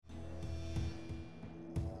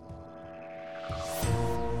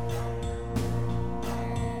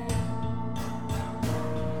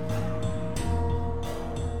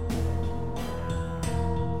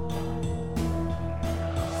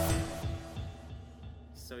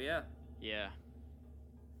So yeah. Yeah.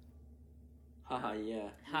 Haha, yeah.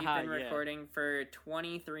 We've Haha, been yeah. recording for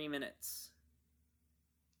 23 minutes.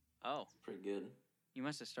 Oh, Pretty good. you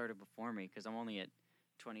must have started before me because I'm only at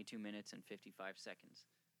 22 minutes and 55 seconds.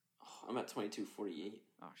 Oh, I'm at 22:48.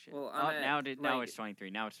 Oh shit. Well, now like- it's 23.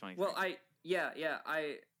 Now it's 23. Well,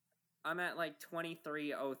 I'm at like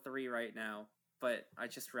 23:03 right now, but I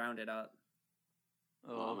just rounded up.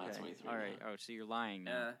 Oh, I'm at okay. 23 All right. now. Oh, so you're lying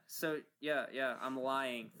now. Yeah. So yeah, I'm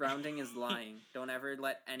lying. Rounding is lying. Don't ever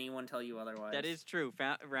let anyone tell you otherwise. That is true.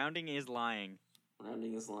 Rounding is lying.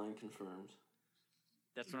 Rounding is line confirmed.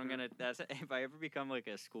 That's what I'm gonna. That's if I ever become like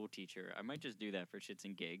a school teacher, I might just do that for shits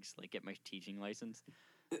and gigs, like get my teaching license,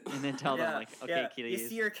 and then tell them like, okay, kiddies. You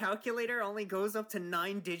see, your calculator only goes up to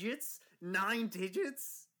 9 digits. 9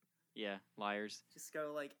 digits. Yeah, liars. Just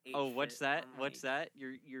go like 8. Oh, what's that? Oh my- What's that?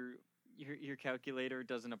 Your calculator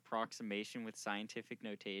does an approximation with scientific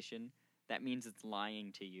notation. That means it's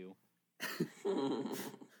lying to you.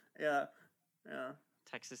 Yeah.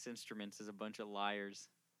 Texas Instruments is a bunch of liars.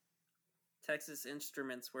 Texas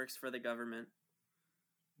Instruments works for the government.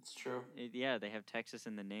 It's true. Yeah, they have Texas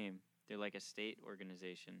in the name. They're like a state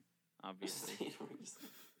organization, obviously.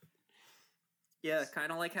 Yeah,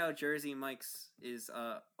 kind of like how Jersey Mike's is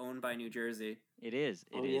owned by New Jersey. It is.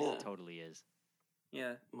 Oh, It yeah. totally is.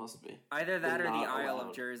 Yeah. Must be. Either that They're or the not Isle allowed.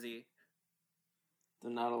 of Jersey.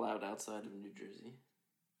 They're not allowed outside of New Jersey.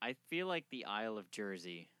 I feel like the Isle of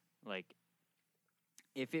Jersey, like,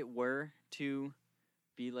 if it were to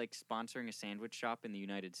be like sponsoring a sandwich shop in the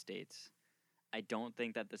United States, I don't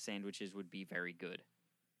think that the sandwiches would be very good.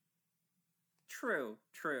 True.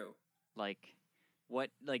 Like,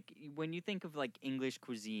 when you think of like English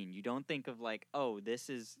cuisine, you don't think of like, oh, this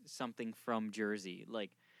is something from Jersey,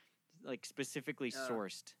 like specifically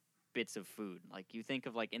sourced bits of food. Like you think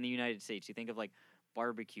of like in the United States, you think of like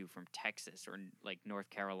barbecue from Texas or like North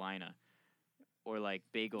Carolina, or like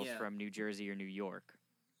bagels from New Jersey or New York,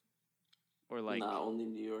 or like Not only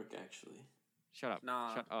New York, actually. Shut up.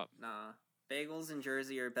 Nah. Shut up. Nah. Bagels in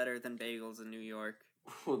Jersey are better than bagels in New York.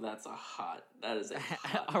 Oh, that is a hot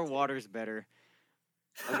Our take. water's better.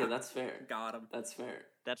 Okay, that's fair. Got 'em. That's fair.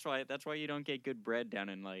 That's why you don't get good bread down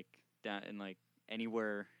in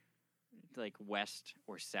anywhere like west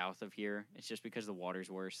or south of here. It's just because the water's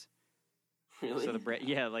worse. Really? So the bread,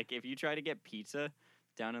 yeah, like if you try to get pizza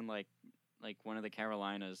down in like one of the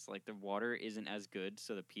Carolinas, like the water isn't as good,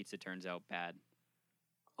 so the pizza turns out bad.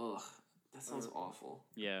 Ugh, that sounds awful.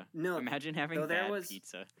 Yeah. No, Imagine having though there bad was-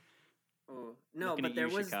 pizza. Oh, no, Looking but at there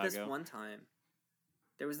you, was this Chicago. one time.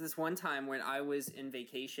 There was this one time when I was in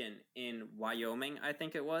vacation in Wyoming, I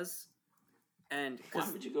think it was. And Why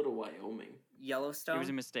because would you go to Wyoming? Yellowstone. It was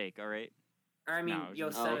a mistake, all right? I mean, No, it was-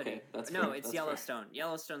 Yosemite. Oh, okay. That's no, fair. it's That's Yellowstone.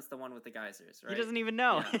 Yellowstone's the one with the geysers, right? He doesn't even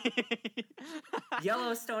know.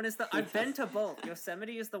 Yellowstone is the. I've been to both.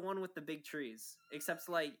 Yosemite is the one with the big trees. Except,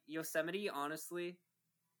 like, Yosemite, honestly,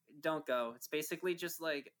 don't go. It's basically just,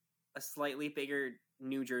 like, a slightly bigger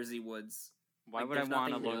New Jersey woods. Why Like, would I there's want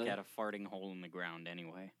to nothing look really- at a farting hole in the ground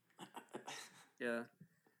anyway? Yeah.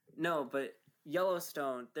 No, but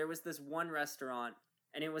Yellowstone, there was this one restaurant,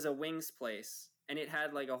 and it was a wings place, and it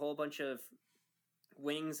had, like, a whole bunch of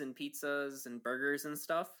wings and pizzas and burgers and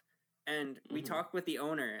stuff. And we Mhm. talked with the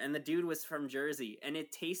owner, and the dude was from Jersey, and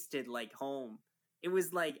it tasted like home. It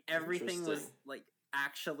was like everything was Interesting. like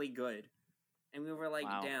actually good. And we were like,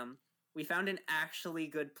 Wow. damn, we found an actually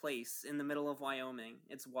good place in the middle of Wyoming.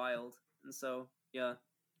 It's wild. And so, yeah,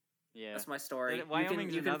 Yeah. that's my story. But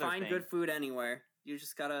Wyoming's you can another find thing. good food anywhere. You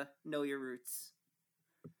just gotta know your roots.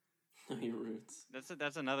 Know your roots.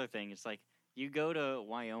 That's another thing. It's like you go to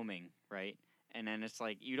Wyoming, right? And then it's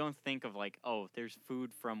like you don't think of like, oh, there's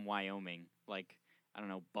food from Wyoming. Like, I don't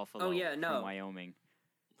know, buffalo Oh, yeah, no. from Wyoming.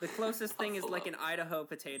 The closest thing is like an Buffalo. Idaho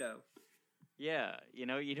potato. Yeah, you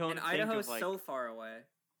know, you don't And think Idaho's of like so far away.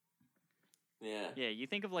 Yeah. yeah, you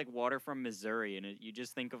think of like water from Missouri, and you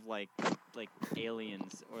just think of like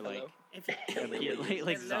aliens or like If like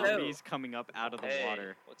Hello. zombies coming up out of the Hey,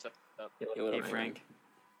 water. what's up? Hey Frank.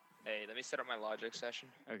 Hey, let me set up my logic session.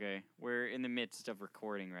 Okay, we're in the midst of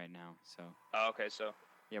recording right now, so Oh, okay, so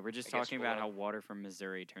yeah, we're just I guess talking about we'll, how water from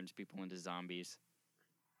Missouri turns people into zombies.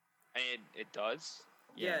 and it does.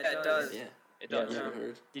 Yeah, it does. Yeah. It Yeah, does. I've never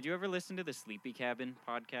heard. Did you ever listen to the Sleepy Cabin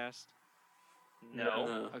podcast? No.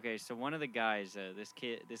 No. Okay, so one of the guys,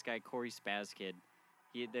 this guy Corey Spaz Kid,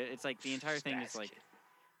 it's like the entire thing is Spaz like, Kid.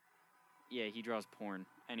 yeah, he draws porn.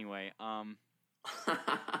 Anyway,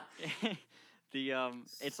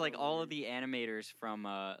 it's like all of the animators from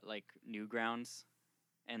like Newgrounds,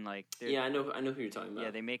 and like Yeah, I know who you're talking about.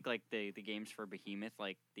 yeah, they make like the games for Behemoth,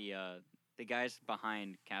 like they the guys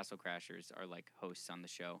behind Castle Crashers are like hosts on the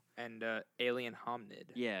show. And Alien Homnid.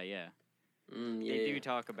 Yeah, yeah. Yeah. They do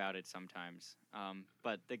talk about it sometimes.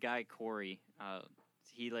 But the guy Corey,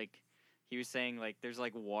 he was saying like there's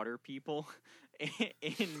like water people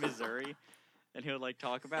in Missouri, and he'll like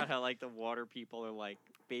talk about how like the water people are like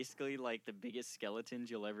basically like the biggest skeletons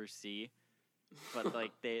you'll ever see. But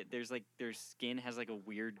like there's like their skin has like a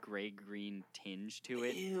weird gray green tinge to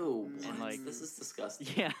it. Ew. And, What? like- This is disgusting.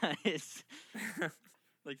 Yeah, it's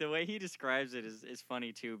like the way he describes it is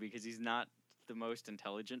funny too because he's not the most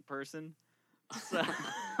intelligent person. So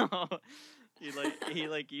he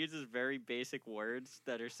uses very basic words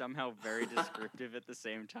that are somehow very descriptive at the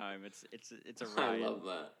same time. It's a I riot. love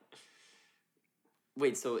that.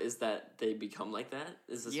 Wait, so is that they become like that?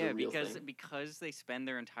 Is this a real thing? because they spend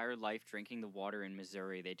their entire life drinking the water in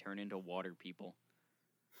Missouri, they turn into water people.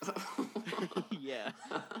 Yeah.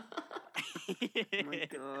 Oh my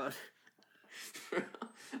god.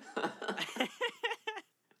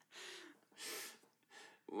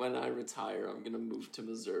 When I retire, I'm gonna move to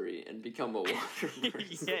Missouri and become a water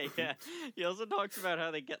person. Yeah. He also talks about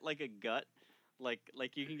how they get like a gut, like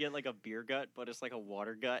you can get like a beer gut, but it's like a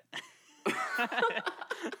water gut.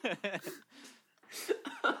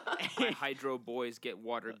 My hydro boys get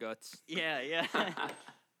water guts. Yeah.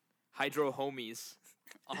 Hydro homies.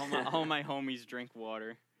 All my homies drink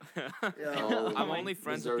water. Oh, I'm only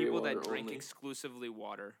friends with Missouri people that water drink only. exclusively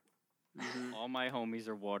water. Mhm. All my homies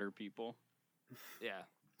are water people. Yeah.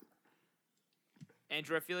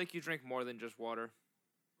 Andrew, I feel like you drink more than just water.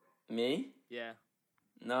 Me? Yeah.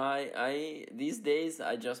 No, I these days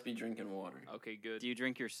I just be drinking water. Okay, good. Do you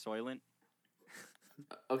drink your Soylent?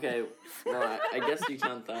 Okay, well, I guess you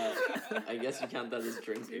count that. I guess you count that as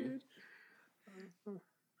drinking.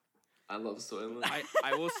 I love Soylent.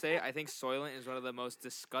 I will say, I think Soylent is one of the most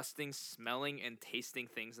disgusting smelling and tasting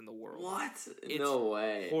things in the world. What? It's No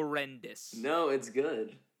way. Horrendous. No, it's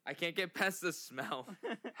good. I can't get past the smell.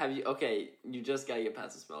 Have you? Okay, you just gotta get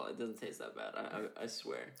past the smell. It doesn't taste that bad. I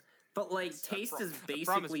swear. But like I taste is I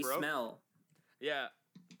promise, basically bro. smell. Yeah.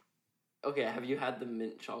 Okay, have you had the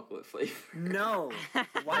mint chocolate flavor? No.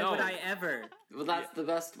 Why would No. I ever? Well, that's the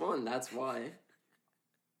best one. That's why.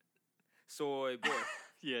 Soy boy.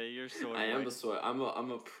 Yeah, you're soy. I am boy. a soy. I'm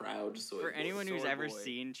a proud soy. For boy. anyone who's Soy ever boy.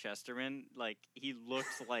 seen Chesterman, like he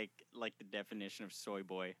looks like the definition of soy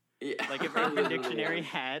boy. Yeah, Like if I Urban literally Dictionary am.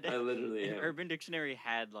 had I literally if am. Urban Dictionary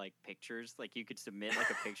had like pictures, like you could submit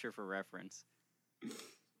like a picture for reference.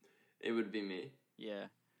 It would be me. Yeah.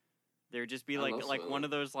 There would just be I like love one Soylent.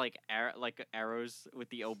 of those like arrows with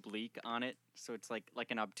the oblique on it, so it's like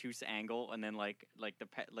an obtuse angle, and then like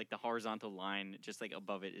the horizontal line just like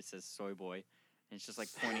above it says soy boy, and it's just like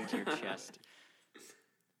pointing to your chest.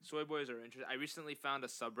 Soy boys are interesting. I recently found a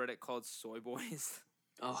subreddit called Soy Boys,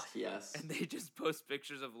 Oh yes. and they just post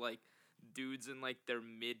pictures of like dudes in like their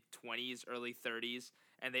mid 20s, early 30s,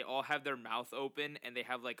 and they all have their mouth open and they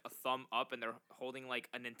have like a thumb up and they're holding like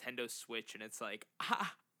a Nintendo Switch, and it's like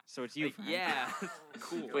So it's you. like, friend. yeah,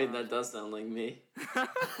 cool. Wait, that does sound like me.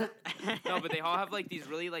 No, but they all have like these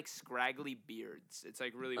really like scraggly beards. It's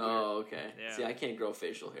like really weird. Oh, okay. Yeah. See, I can't grow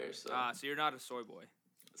facial hair, so So you're not a soy boy,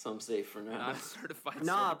 so I'm safe for now. not a certified.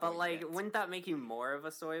 Nah, soy but boy like, yet. wouldn't that make you more of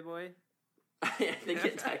a soy boy? I think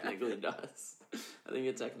it technically does. I think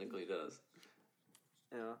it technically does.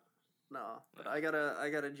 Yeah. No, but I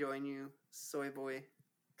gotta join you, soy boy,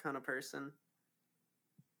 kind of person.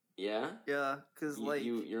 Yeah. Yeah, cause like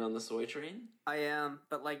You're on the soy train. I am,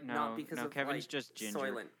 but like No, not because no, of Kevin's like just ginger.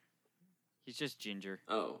 Soylent. He's just ginger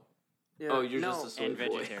Oh. Yeah, Oh, you're no, just a soy and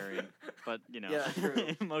boy. vegetarian, but you know, Yeah,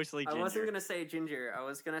 true. mostly I ginger. wasn't gonna say ginger. I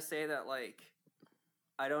was gonna say that like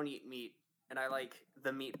I don't eat meat, and I like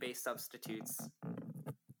the meat-based substitutes,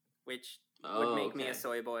 which would make me a okay.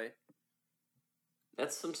 soy boy.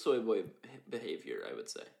 That's some soy boy behavior, I would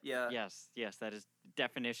say. Yeah. Yes, that is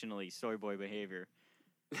definitionally soy boy behavior.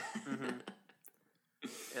 Mhm.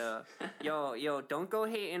 Yeah. Yo, don't go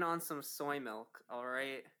hating on some soy milk, all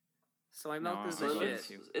right? Soy milk No, is I the love shit. it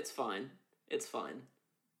too. It's fine. It's fine.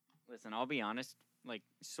 Listen, I'll be honest. Like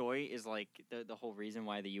soy is like the whole reason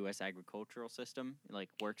why the U.S. agricultural system like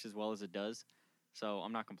works as well as it does. So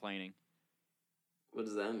I'm not complaining. What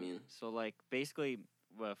does that mean? So like basically,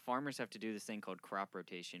 farmers have to do this thing called crop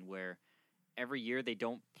rotation, where every year they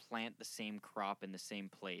don't plant the same crop in the same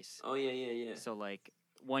place. Oh yeah. So like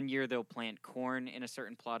one year they'll plant corn in a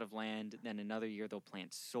certain plot of land, then another year they'll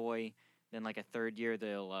plant soy, then like a third year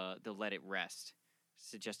they'll let it rest,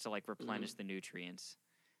 so just to like replenish the nutrients.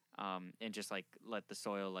 and just like let the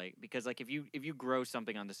soil because like if you grow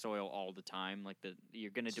something on the soil all the time, like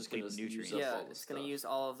you're gonna It's just deplete gonna the use nutrients. up Yeah, all the it's gonna stuff. use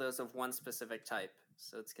all of those of one specific type,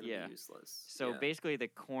 so it's gonna Yeah. be useless. So yeah. basically, the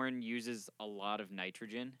corn uses a lot of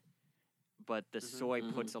nitrogen, but the soy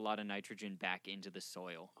puts a lot of nitrogen back into the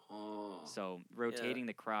soil. Oh. So rotating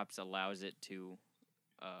the crops allows it to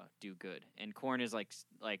do good. And corn is like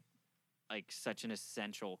such an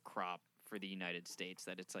essential crop for the United States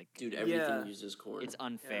that it's like Dude, everything Yeah. uses corn. it's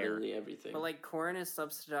unfair. Literally everything. But like corn is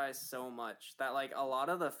subsidized so much that like a lot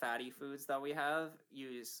of the fatty foods that we have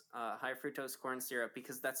use high fructose corn syrup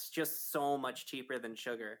because that's just so much cheaper than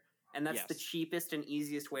sugar, and that's the Yes. cheapest and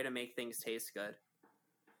easiest way to make things taste good.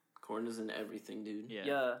 Corn is in everything, dude.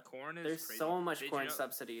 Yeah. Corn is There's crazy. so much Did you corn know-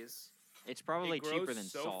 subsidies. It's probably it grows cheaper than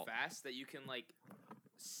so salt. fast that you can like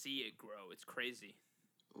see it grow. It's crazy.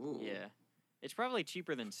 Ooh. Yeah. It's probably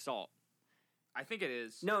cheaper than salt. I think it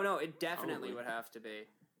is. No, it definitely Probably. would have to be,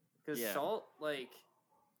 because Yeah. salt, like,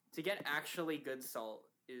 to get actually good salt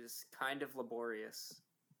is kind of laborious.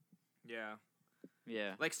 Yeah.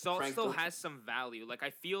 Yeah. Like salt Frank, still don't- has some value. Like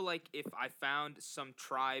I feel like if I found some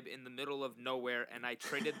tribe in the middle of nowhere and I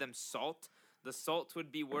traded them salt, the salt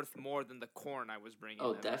would be worth more than the corn I was bringing.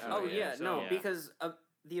 Oh, them. definitely. Oh yeah, no, Yeah. because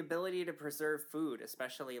the ability to preserve food,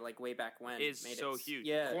 especially like way back when, is made so it, huge.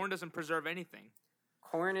 Yeah, Corn doesn't preserve anything.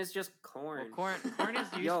 corn is just corn. Well, corn is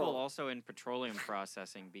useful Yo. also in petroleum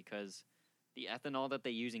processing because the ethanol that they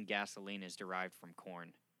use in gasoline is derived from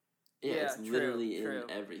corn. Yeah, Yeah, it's true, literally true. in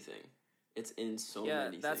everything. It's in so yeah,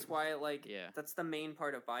 many that's things. why like Yeah. that's the main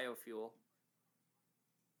part of biofuel.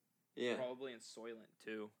 Yeah. Probably in Soylent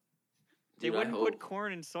too. They Dude, I wouldn't hope put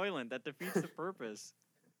corn in Soylent. That defeats the purpose.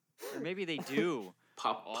 Or maybe they do.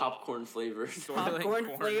 popcorn flavored. Soylent Popcorn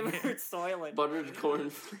corn. flavored Soylent. Buttered corn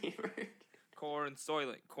flavored. Corn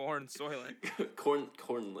Soylent. Corn Soylent.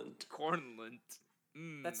 Cornland. Cornlent.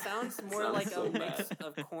 Mm. That sounds more Sounds like so a mix bad.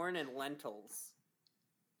 of corn and lentils.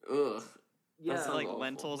 Ugh. Yeah, sounds like awful.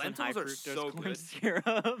 lentils and high Lentils are fructose so corn good.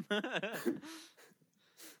 syrup.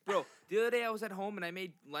 Bro, the other day I was at home and I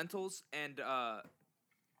made lentils and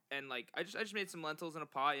like I just made some lentils in a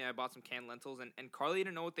pot and I bought some canned lentils and Carly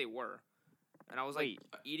didn't know what they were. And I was Wait,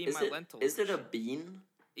 like eating Is my it, lentils. is and it a shit. bean?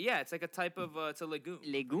 Yeah, it's like a type of it's a legume.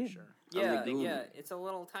 Legume. Sure. yeah, legume. yeah. It's a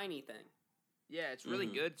little tiny thing. Yeah, it's really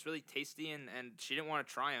Mhm. good. It's really tasty and she didn't want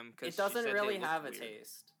to try them because It doesn't really have a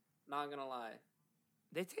taste. Not gonna lie.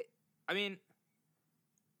 They taste. I mean,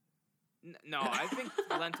 no, I think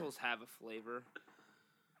lentils have a flavor.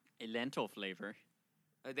 A lentil flavor.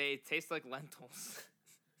 They taste like lentils.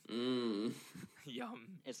 Mmm.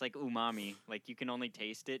 Yum. It's like umami. Like you can only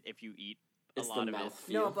taste it if you eat It's a lot the of mouth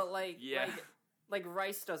it. feel. No, but like, Yeah. like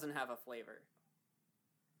rice doesn't have a flavor.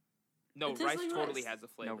 No, It tastes rice like totally rice. has a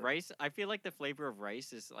flavor. No, rice. I feel like the flavor of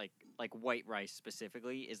rice is like white rice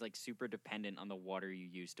specifically is like super dependent on the water you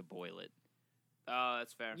use to boil it.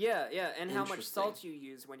 That's fair. Yeah, yeah, and how much Interesting. salt you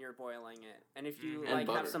use when you're boiling it, and if you Mhm. And like have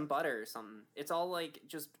butter. some butter or something. It's all like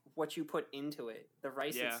just what you put into it. The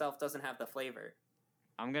rice Yeah. itself doesn't have the flavor.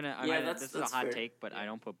 I'm gonna. Yeah, that's- this is that's a hot fair. take, but I Yeah.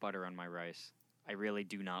 don't put butter on my rice. I really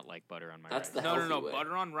do not like butter on my That's rice. the No, no, no. healthy way.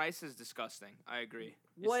 Butter on rice is disgusting. I agree.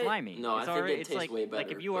 It's What? slimy. No, it's I think already, it it's tastes like, way Like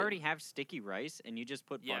better, if you but- already have sticky rice and you just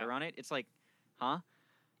put Yeah. butter on it, it's like, huh?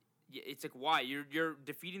 Yeah, it's like why you're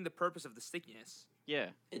defeating the purpose of the stickiness.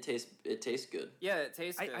 Yeah. It tastes good. Yeah, it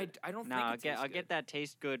tastes good. I don't No, think I'll it get tastes I'll good. get that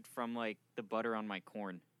taste good from like the butter on my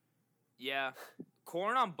corn. Yeah,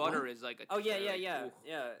 corn on butter What? is like a. Oh yeah, like, ooh,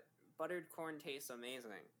 yeah. Buttered corn tastes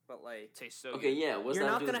amazing, but like tastes so Okay, good. yeah. What's you're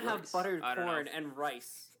that not to do gonna with have rice? buttered I don't know. corn and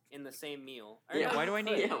rice in the same meal. Or Yeah, no, Why do I you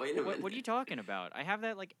need? could. Yeah, wait a minute. What are you talking about? I have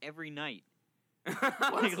that like every night. What?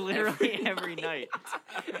 Like literally every night.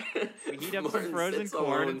 We heat up some Martin frozen sits corn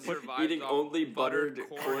alone and put- Survives eating off only buttered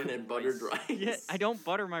corn and buttered rice. rice. Yeah, I don't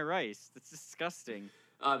butter my rice. That's disgusting.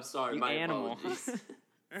 I'm sorry, You my animal. apologies.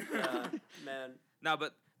 Yeah, man. No,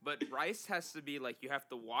 but rice has to be like you have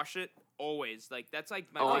to wash it always. Like that's like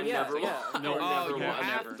my Oh, I thing. yeah, never. yeah. No, Oh, never you yeah, watched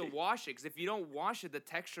have never. to wash it because if you don't wash it, the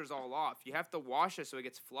texture's all off. You have to wash it so it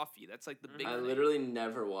gets fluffy. That's like the big. I thing. literally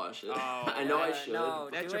never wash it. Oh, I know I Yeah, should. No,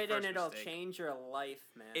 That's do your it and first it'll mistake. change your life,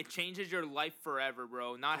 man. It changes your life forever,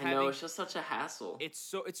 bro. Not I having know it's just such a hassle.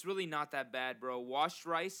 it's really not that bad, bro. Washed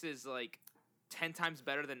rice is like 10 times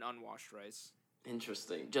better than unwashed rice.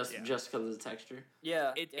 Interesting. Just Yeah. because of the texture.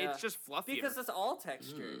 yeah, It yeah. It's just fluffy. because it's all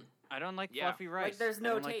texture. Mm. I don't like Yeah. fluffy rice. Like there's I no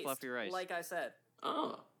don't taste. like fluffy rice. Like I said.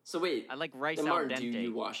 Oh, so wait. I like rice Then al Martin, dente. do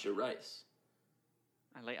you wash your rice?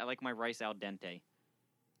 I like my rice al dente.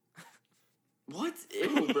 What?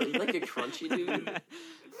 Ew, bro. You like a crunchy dude?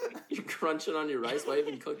 You're crunching on your rice while you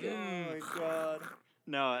even cook it? Mm. god.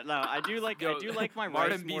 No, I do like my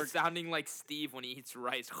Martin rice B more. sounding like Steve when he eats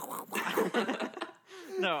rice.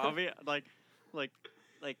 No, I'll be like,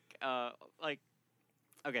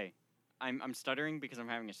 okay, I'm stuttering because I'm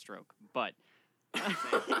having a stroke, but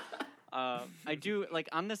I do like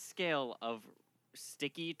on the scale of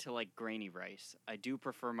sticky to like grainy rice. I do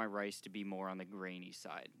prefer my rice to be more on the grainy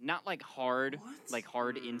side, not like hard, What? like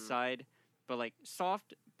hard Mm. inside, but like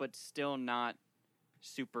soft, but still not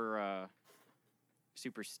super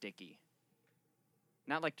super sticky.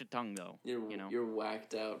 Not like the tongue though. You know. You're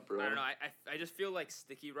whacked out, bro. I don't know. I just feel like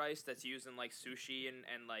sticky rice that's used in like sushi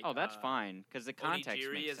and like. Oh, that's fine because the context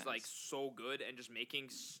onigiri makes is sense. like so good, and just making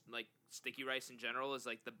like sticky rice in general is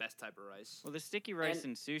like the best type of rice. Well, the sticky rice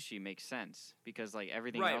And- in sushi makes sense because like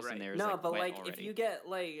everything Right, else in right. there is No, like but wet like already. if you get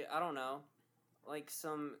like I don't know, like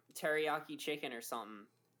some teriyaki chicken or something,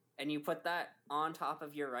 and you put that on top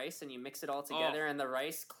of your rice and you mix it all together, and the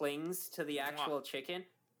rice clings to the actual chicken.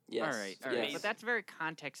 Yes. all right, yes. but that's very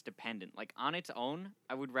context dependent. Like on its own,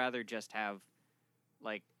 I would rather just have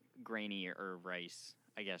like grainy or rice.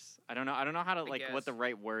 I guess I don't know how to like what the guess.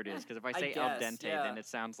 right word is because if I I say al guess, dente, yeah. then it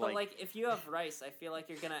sounds But like like if you have rice, I feel like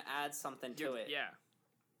you're gonna add something to it. Yeah.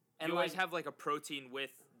 And you always like, have like a protein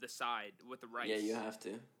with the side with the rice. Yeah, you have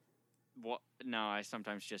to. what? No, I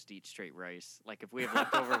sometimes just eat straight rice. Like if we have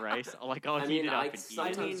leftover rice, I'll I heat mean, it up I and eat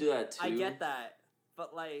sometimes it. I mean, do that too. I get that,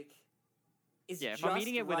 but like, is Yeah, if just I'm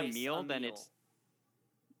eating it with a rice meal, then it's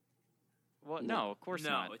well, No. no, of course No,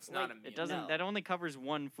 not. it's not Like, a meal. It doesn't. No. That only covers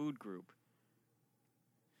one food group.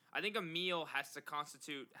 I think a meal has to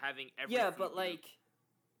constitute having every. yeah, food but group. like,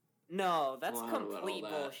 no, that's Well, I don't know about all complete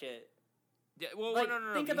that. bullshit. Yeah, well, like,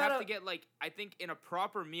 no. think You about have to a- get like I think in a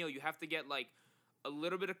proper meal you have to get like a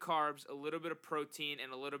little bit of carbs, a little bit of protein,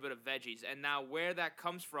 and a little bit of veggies. And now where that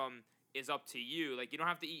comes from is up to you. Like you don't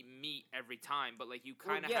have to eat meat every time, but like you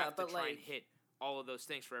Well, kind of yeah, have to but, try and like- hit all of those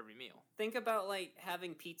things for every meal. Think about like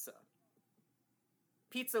having pizza.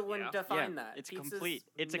 Pizza wouldn't Yeah. define Yeah, that. it's Pizza's complete.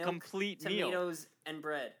 It's a milk, complete meal. tomatoes, and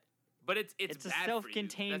bread. But it's It's a bad self-contained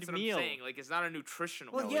for you. That's what meal. I'm saying. Like it's not a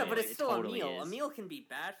nutritional. Well, No, yeah, it but is. it's It still totally a meal. is. A meal can be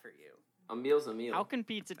bad for you. A meal's a meal. How can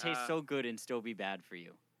pizza taste so good and still be bad for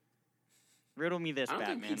you? Riddle me this, I don't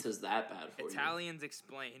think Batman. pizza's that bad for you. Italians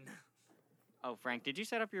explain. Oh, Frank, did you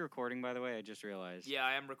set up your recording, by the way? I just realized. Yeah,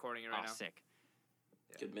 I am recording it right Oh, now. sick.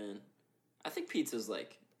 Good man. I think pizza's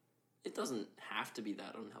like, it doesn't have to be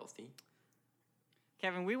that unhealthy.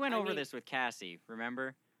 Kevin, we went I over mean- this with Cassie,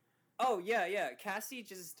 remember? Oh yeah. Cassie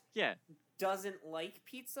just Yeah. doesn't like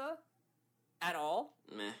pizza at all.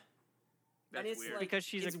 Meh. That's it's weird. like- Because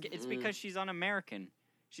she's it's- it's because she's un-American.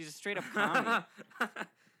 She's a straight up commie.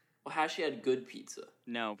 Well, has she had good pizza?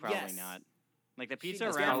 No, probably Yes. not. Like the She pizza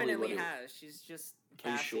That's around. probably definitely what it- has. She's just. Are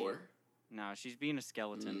you Cassie. sure? No, she's being a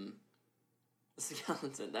skeleton. Mm.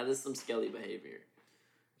 Skeleton. That is some skelly behavior.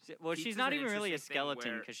 Well, she's Pizza's not an even really a interesting thing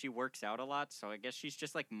skeleton where- because she works out a lot. So I guess she's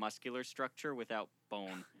just like muscular structure without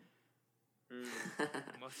bone. Mm.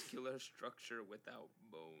 Muscular structure without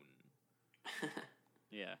bone.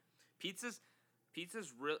 Yeah. Pizza's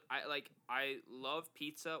real. I love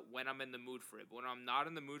pizza when I'm in the mood for it, but when I'm not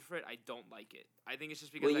in the mood for it, I don't like it. I think it's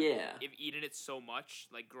just because Well, yeah. I've eaten it so much,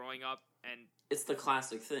 like growing up, and It's the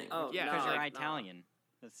classic thing. Oh, Yeah, Because no, you're no. Italian.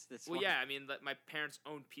 That's well, why. yeah. I mean, like, my parents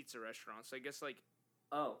owned pizza restaurants, so I guess like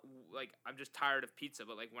Oh, I'm just tired of pizza.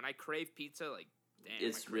 But like when I crave pizza, like damn, I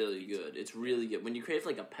It's crave really pizza. good. It's really good. When you crave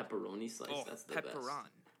like a pepperoni slice, Oh, that's the best. pepperoni.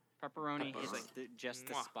 Pepperoni Pepperoni. is just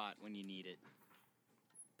the Mwah. spot when you need it.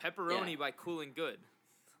 Pepperoni Yeah. by Cool and Good.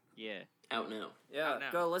 Yeah. Out now. yeah. Out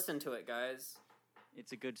now. Go listen to it, guys.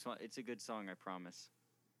 It's a good song. It's a good song, I promise.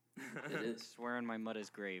 It is. Swear on my mother's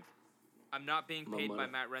grave. I'm not being paid by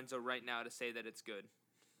Mamona. Matt Renzo right now to say that it's good.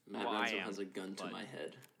 Matt Well, I Renzo am, has a gun to but- my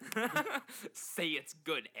head. Say it's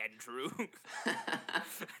good, Andrew.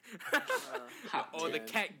 Hot Oh, the take.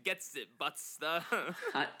 cat gets it, Buster.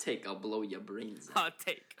 Hot take. I'll blow your brains out. Hot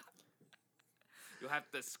take. You'll have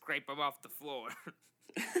to scrape them off the floor.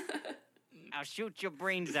 I'll shoot your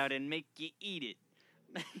brains out and make you eat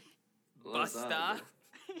it. What's Buster. up,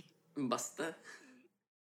 bro? Buster.